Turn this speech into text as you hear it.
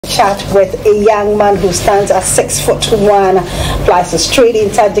chat with a young man who stands at 6'1", plays straight in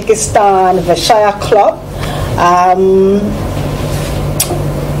Tajikistan, Vishaya Club.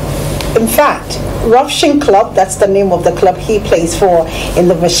 In fact, Roshan Club, that's the name of the club he plays for in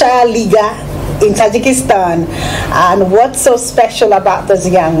the Vishaya Liga in Tajikistan. And what's so special about this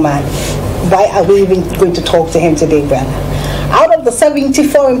young man? Why are we even going to talk to him today, Ben? Out of the 70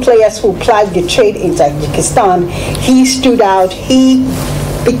 foreign players who plied the trade in Tajikistan, he stood out. He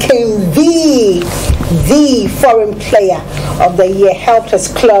became the foreign player of the year, helped his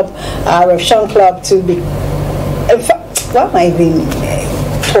club, Roshan Club, to be... In fact, why am I even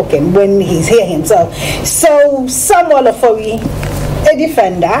talking when he's here himself? So, Samuel Ofori, a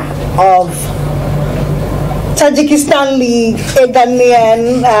defender of Tajikistan League, a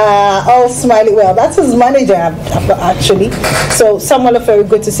Ghanaian, all smiley. Well, that's his manager, actually. So, Samuel, very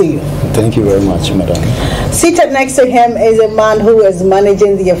good to see you. Thank you very much, madam. Seated next to him is a man who is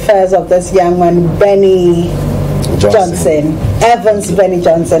managing the affairs of this young man, Benny Johnson. Evans Benny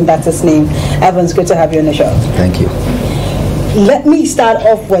Johnson, that's his name. Evans, good to have you on the show. Thank you. Let me start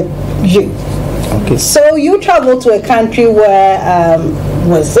off with you. Okay. So, you traveled to a country where,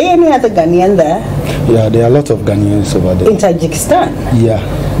 was there any other Ghanaian there? Yeah, there are a lot of Ghanaians over there. In Tajikistan? Yeah.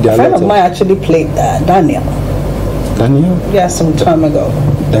 A friend of mine actually played Daniel. Daniel? Yeah, some time ago.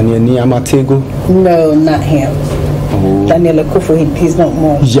 Daniel Niamatego? No, not him. Oh. Daniel Akufu, he's not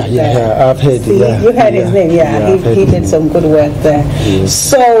more. Yeah, I've heard. See, you heard his name, he did some good work there. Yes.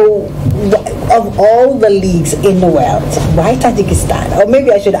 So, of all the leagues in the world, why Tajikistan? Or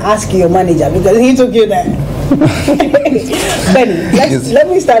maybe I should ask your manager because he took you there. Benny, let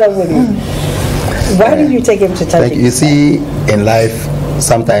me start off with you. Why did you take him to Tajikistan? You see, in life,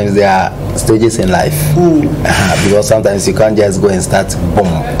 sometimes there are stages in life. Because sometimes you can't just go and start, boom,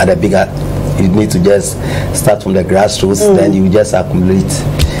 at a bigger. You need to just start from the grassroots, then you just accumulate.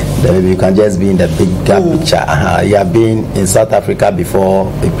 Then maybe you can just be in the bigger picture. You have been in South Africa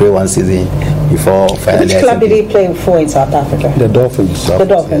before, you play one season, before finally. Which club did he play for in South Africa? The Dolphins. The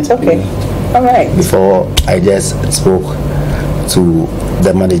Dolphins, okay. Yeah. All right. Before I just spoke to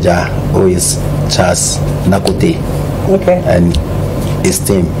the manager, who is Charles Nakote, and his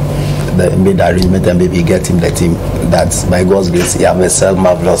team. They made the arrangement and maybe get him the team. That's by God's grace, he has excelled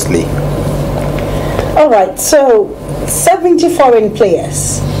marvelously. All right, so 70 foreign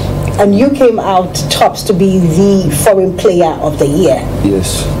players, and you came out tops to be the foreign player of the year.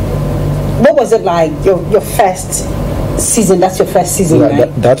 Yes. What was it like, your first season? That's your first season, right?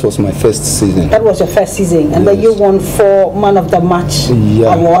 That was my first season. That was your first season, and then you won 4 Man of the Match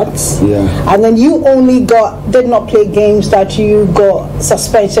awards. Yeah. And then you only did not play games that you got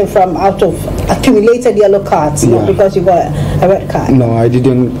suspension from out of accumulated yellow cards, not because you got a red card. No, I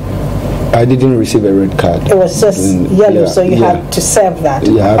didn't receive a red card. It was just yellow, so you had to serve that.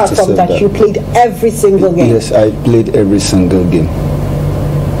 Yeah, apart from that, you played every single game. Yes, I played every single game.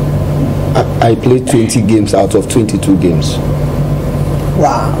 I played 20 games out of 22 games.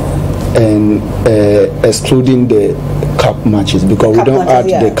 Wow. And excluding the cup matches, because we don't add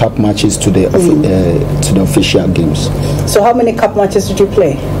the cup matches to the official games. So how many cup matches did you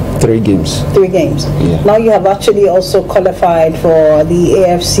play? 3 games. 3 games. Yeah. Now you have actually also qualified for the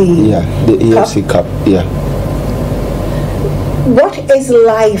AFC. Yeah, the AFC Cup. Yeah. What is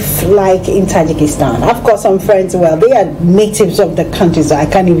life like in Tajikistan? I've got some friends. Well, they are natives of the country, so I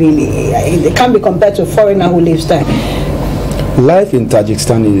can't really. It can't be compared to a foreigner who lives there. Life in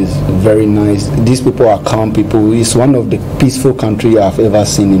Tajikistan is very nice. These people are calm people. It's one of the peaceful countries I've ever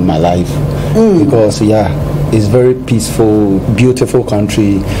seen in my life. Because it's very peaceful, beautiful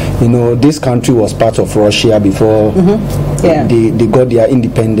country. You know, this country was part of Russia before they got their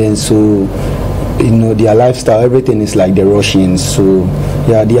independence. So, you know, their lifestyle, everything is like the Russians. So,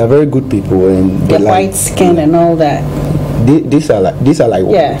 they are very good people, and they white skin and all that. These are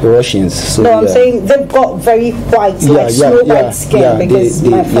like Russians. So, no, I'm saying they've got very white, white skin because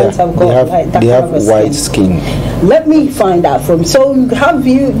my friends have got they have white skin. Let me find out from. So,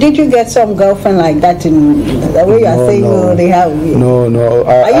 did you get some girlfriend like that in the way you're saying? No, they have. No.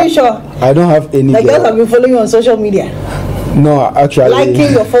 Are you sure? I don't have any. The girls have been following you on social media. No, actually.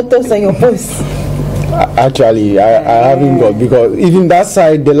 Liking your photos and your posts. Actually, I haven't got, because even that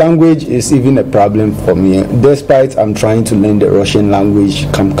side, the language is even a problem for me. Despite I'm trying to learn the Russian language,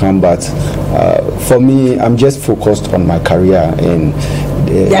 but for me, I'm just focused on my career, and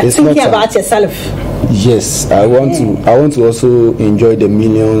you're thinking about yourself. Yes, I want to also enjoy the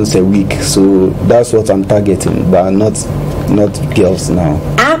millions a week. So that's what I'm targeting, but not girls now.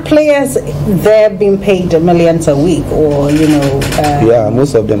 Are players there being paid millions a week, or yeah,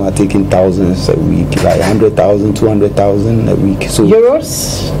 most of them are taking thousands a week, like 100,000, 200,000 a week. So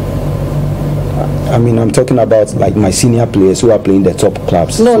euros? I mean, I'm talking about like my senior players who are playing the top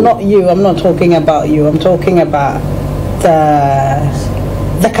clubs. No, so not you. I'm not talking about you. I'm talking about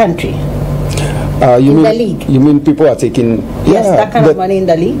the country. You in mean, the league? You mean people are taking... Yes, that kind of money in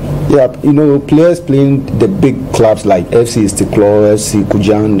the league? Yeah, players playing the big clubs like FC Istiklal, FC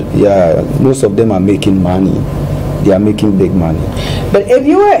Kujan, yeah, most of them are making money. They are making big money. But if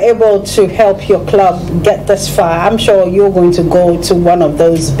you were able to help your club get this far, I'm sure you're going to go to one of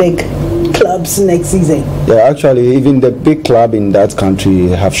those big clubs next season. Yeah, actually, even the big club in that country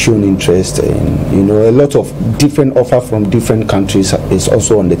have shown interest, and a lot of different offer from different countries is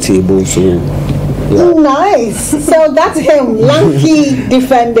also on the table. So, yeah. Nice. So that's him, lanky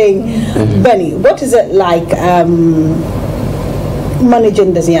defending. Benny, what is it like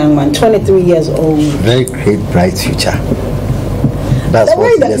managing this young man, 23 years old? Very great, bright future. That's the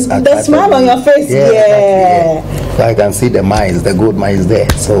what the smile on your face, yeah. So I can see the mines, the gold mines there.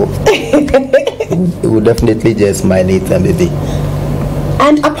 So it will definitely just mine it and baby.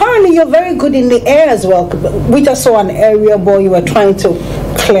 And apparently you're very good in the air as well. We just saw an aerial ball you were trying to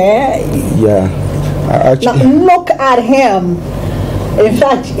clear. Yeah. Now look at him. In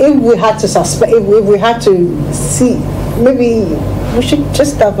fact, if we had to suspect, if we had to see, maybe we should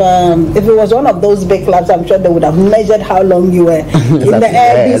just have, if it was one of those big clubs, I'm sure they would have measured how long you were in the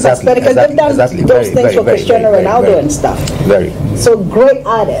air being suspended, because they've done those things for Cristiano Ronaldo and stuff. Very. So great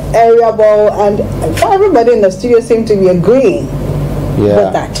at it, area ball, and everybody in the studio seemed to be agreeing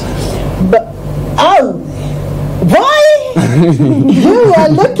with that. But, why? You are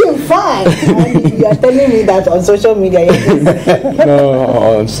looking fine. And you are telling me that on social media.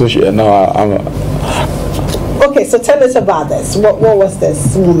 No, on social, no, I'm... Okay, so tell us about this. What was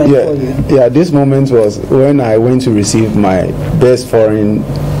this moment for you? Yeah, this moment was when I went to receive my best foreign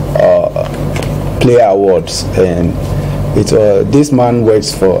player awards, and this man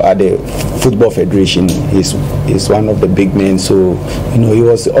works at the Football Federation. He's one of the big men, so he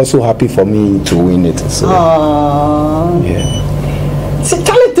was also happy for me to win it. So, yeah. So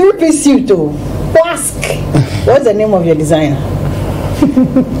tell it three-piece suit too. Ask. What's the name of your designer?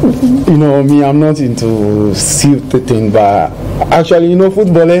 Me, I'm not into suit thing, but actually,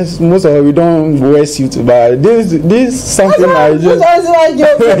 footballers, most of we don't wear suits, but this something I just...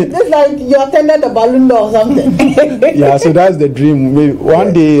 It's like you attended the Ballon d'Or or something. Yeah, so that's the dream. Maybe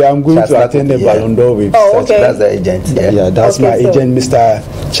one day I'm going to attend the Ballon d'Or with... Oh, okay. That's the agent. Yeah, that's my agent, Mr.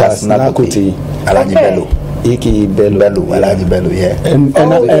 Charles Nakuti. Alaji Bello. Iki Bello. Alaji Bello, yeah. And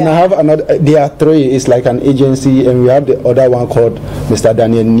I have another, there are three, it's like an agency, and we have the other one called Mr.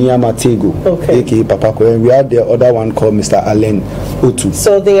 Daniel Niamatego, aka Papako, and we have the other one called Mr. Alain Otu.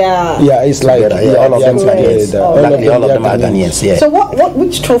 So they are... Yeah, it's like all of them are Ghanaians. All of them are Ghanaians, yeah. So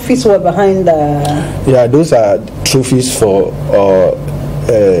which trophies were behind the... Yeah, those are trophies for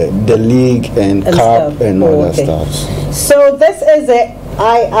the league and cup stuff. and all that stuff. So this is it.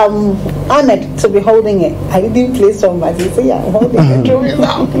 I am honored to be holding it. I didn't play so much. You see, I'm holding the trophy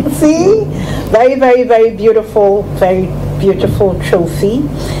now. See? Very, very, very beautiful trophy.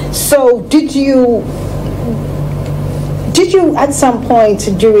 So did you at some point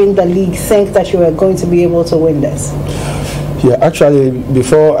during the league think that you were going to be able to win this? Yeah, actually,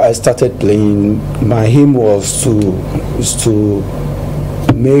 before I started playing, my aim was to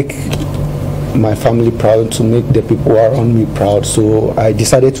make my family proud, to make the people around me proud. So I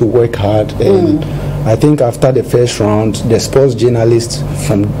decided to work hard, and I think after the first round, the sports journalists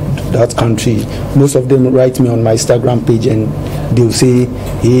from that country, most of them write me on my Instagram page, and they'll say,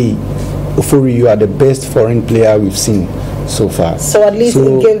 "Hey, Ofori, you are the best foreign player we've seen so far." So at least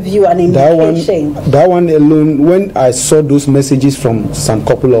it gave you an indication. That one alone, when I saw those messages from some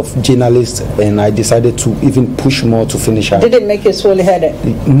couple of journalists, and I decided to even push more to finish out. Did it make you swollen headed?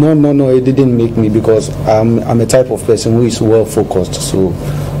 No, it didn't make me, because I'm a type of person who is well focused. So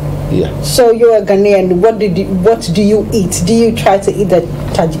yeah. So you're a Ghanaian. What do you eat? Do you try to eat the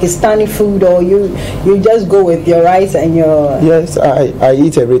Tajikistani food, or you just go with your rice and your... Yes, I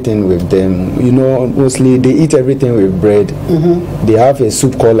eat everything with them. Mostly they eat everything with bread. They have a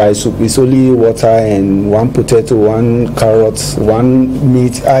soup called light soup. It's only water and one potato, one carrot, one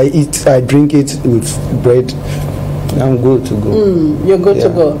meat. I drink it with bread. I'm good to go. You're good to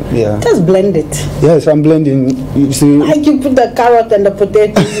go. Yeah. Just blend it. Yes, I'm blending. You see, like you put the carrot and the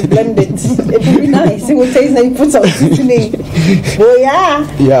potato, you blend it. It will be nice. It will taste like you put some seasoning. Oh yeah.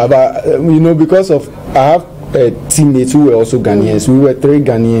 Yeah, but because of I have teammates who were also Ghanaians. We were 3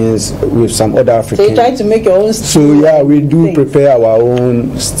 Ghanaians with some other Africans. So you try to make your own stew. So yeah, we do prepare our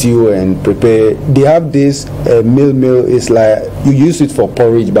own stew and prepare. They have this meal. It's like you use it for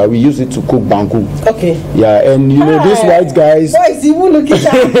porridge, but we use it to cook banku. Okay. Yeah, and you know these white guys. Boys, you will look at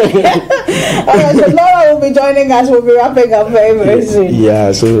that. Alright, so Laura will be joining us. We'll be wrapping up very soon.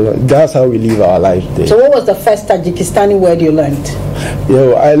 Yeah, so that's how we live our life there. So what was the first Tajikistani word you learned?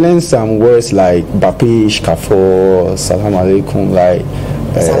 Yeah, I learned some words like Bapish, Kafo, Salam Alaikum, like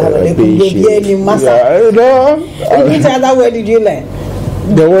Which other word did you learn?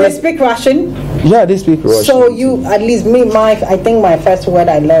 They speak Russian? Yeah, they speak Russian. So you, at least me, I think my first word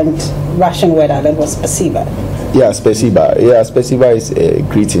I learned, Russian word I learned was spasiba. Yeah, spasiba. Yeah, spasiba is a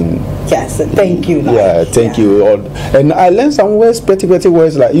greeting. Yes, thank you. Yeah, thank you. And I learned some words, petty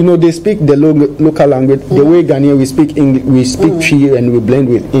words, like, you know, they speak the local language. The way Ghanaian, we speak English, we speak Twi and we blend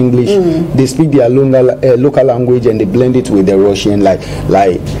with English. They speak their local language and they blend it with the Russian. Like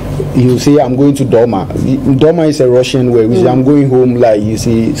you say, I'm going to Doma. Doma is a Russian word. I'm going home, like you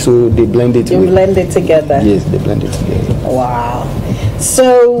see. So they blend it. Blend it together. Yes, they blend it together. Wow.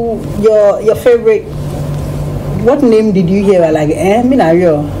 So your favorite. What name did you hear? Like,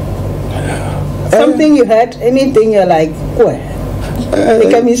 Minario? Something you heard? Anything you're like, what?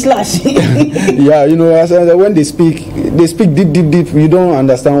 Yeah, you know, when they speak deep. You don't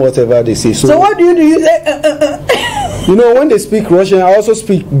understand whatever they say. So what do you do? You say, You know, when they speak Russian, I also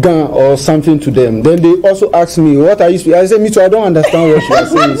speak Gan or something to them. Then they also ask me, what are you speaking? I say, me too, I don't understand Russian.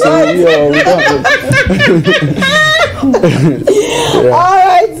 Yeah. All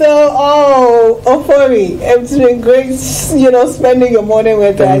right, so Ofori, it's been great, spending your morning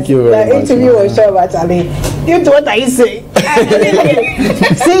with us. Thank you very much. The interview was short, but what are you saying?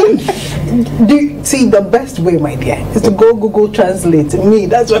 See, the best way, my dear, is to go Google Translate. Me,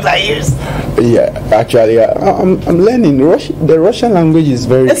 that's what I use. Yeah, actually, I'm learning Russian. The Russian language is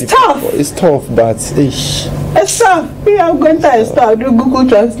very tough. It's tough, but it's tough. Yeah, I'm going to start do Google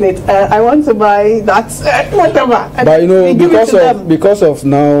Translate. I want to buy that whatever. But you know, because of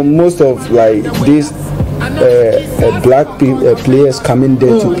now, most of like these black players coming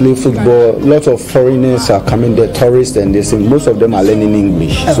there to play football. Lots of foreigners are coming there, tourists, and they say most of them are learning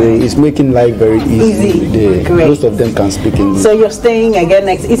English. Okay. So it's making life very easy. Most of them can speak English. So you're staying again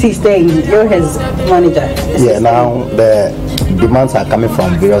next? Is he staying? You're his manager. Now the demands are coming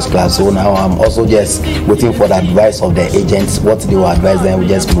from various clubs. So now I'm also just waiting for the advice of the agents. What they will advise, then we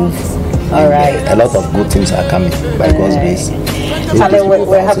just move. All right. A lot of good things are coming by God's grace. Charlie,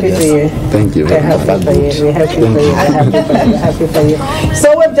 we're happy for you. Thank you. We're happy for you. We're happy for you.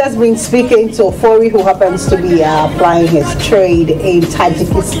 So we've just been speaking to Ofori, who happens to be applying his trade in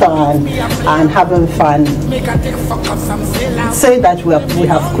Tajikistan and having fun. Say that we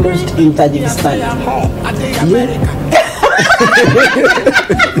have closed in Tajikistan.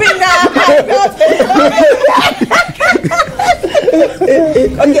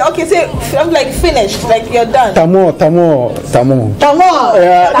 Okay, so I'm like finished, like you're done. Tamo.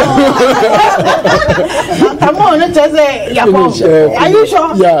 Yeah. Tamo, not just say are you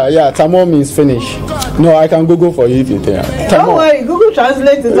sure? Yeah. Tamo means finish. No, I can Google for you if you think. Don't worry, Google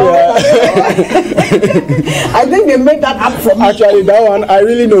Translate is all. I think they made that up for me. Actually, that one I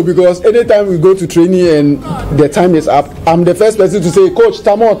really know, because anytime we go to training and the time is up, I'm the first person to say, Coach,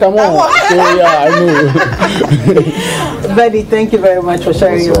 Tamo. So yeah, I know. Betty, thank you very much for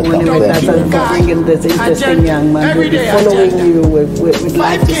sharing your morning with us and for bringing this interesting young man. We'll be following you. We'd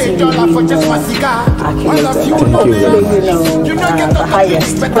like to see you more accurate. Thank you very much. The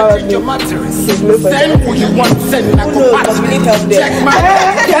highest. Probably. The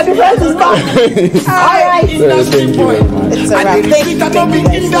price is back. All right. Thank you very much. It's a wrap.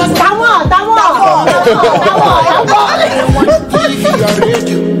 Tamo.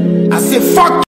 I say fuck.